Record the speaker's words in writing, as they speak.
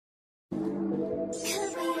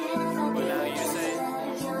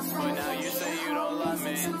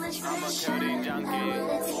I'm a codeine junkie,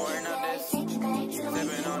 pouring up this,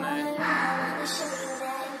 sipping on it.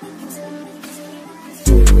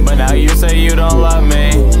 But now you say you don't love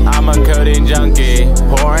me. I'm a codeine junkie,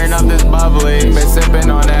 pouring up this bubbly, been sipping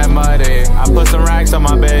on that muddy. I put some racks on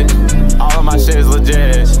my bitch, all of my shit is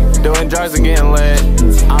legit. Doing drugs and getting lit,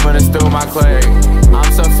 I'm gonna steal my clique.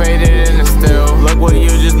 I'm so faded in the still, look what you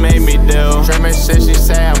just made me do. Trimming shit, she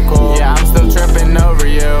say I'm cool, yeah, I'm still tripping over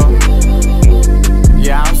you.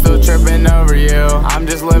 Yeah, I'm still tripping over you. I'm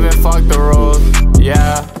just living, fuck the rules,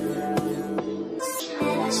 yeah.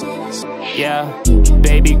 Yeah,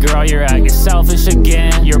 baby girl, you're acting selfish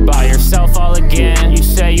again. You're by yourself all again. You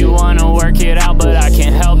say you wanna work it out, but I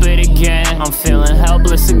can't help it again. I'm feeling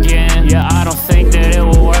helpless again. Yeah, I don't think that it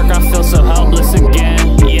will work. I feel so helpless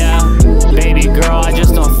again. Yeah, baby girl, I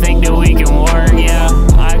just don't think that we can work. Yeah,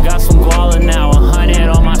 I got some guala now, 100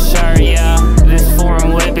 on my shirt. Yeah, this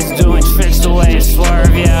foreign whip is doing tricks the way it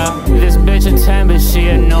swerve. Yeah, this bitch a 10, but she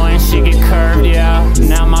annoying, she get curved. Yeah,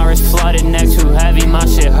 now my wrist flooded, neck too heavy, my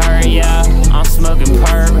shit hurt. Yeah, I'm smoking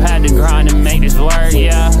perp, had to grind and make this work,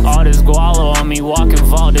 yeah. All this guala on me, walking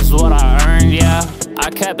vault is what I earned, yeah. I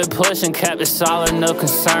kept it pushing, kept it solid, no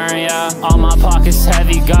concern, yeah. All my pockets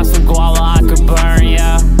heavy, got some guala I could burn,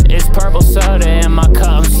 yeah. It's purple soda in my cup,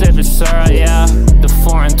 I'm sipping syrup, yeah. The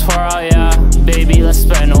foreign twirl, yeah. Baby, let's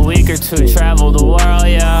spend a week or two, travel the world,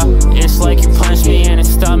 yeah. It's like you punched me in the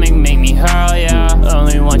stomach, make me hurl, yeah.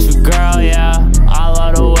 Only want you, girl, yeah. I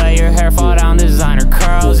love the way your hair fall down, designer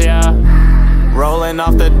curls, yeah. Rolling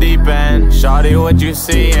off the deep end, shawty, what you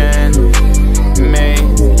seeing? Me,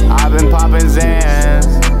 I've been popping Zans,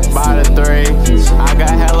 by the 3, I got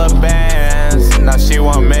hella bands, now she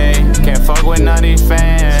want me, can't fuck with none of these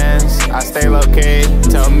fans, I stay low-key,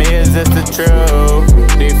 tell me is this the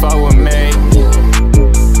truth, do you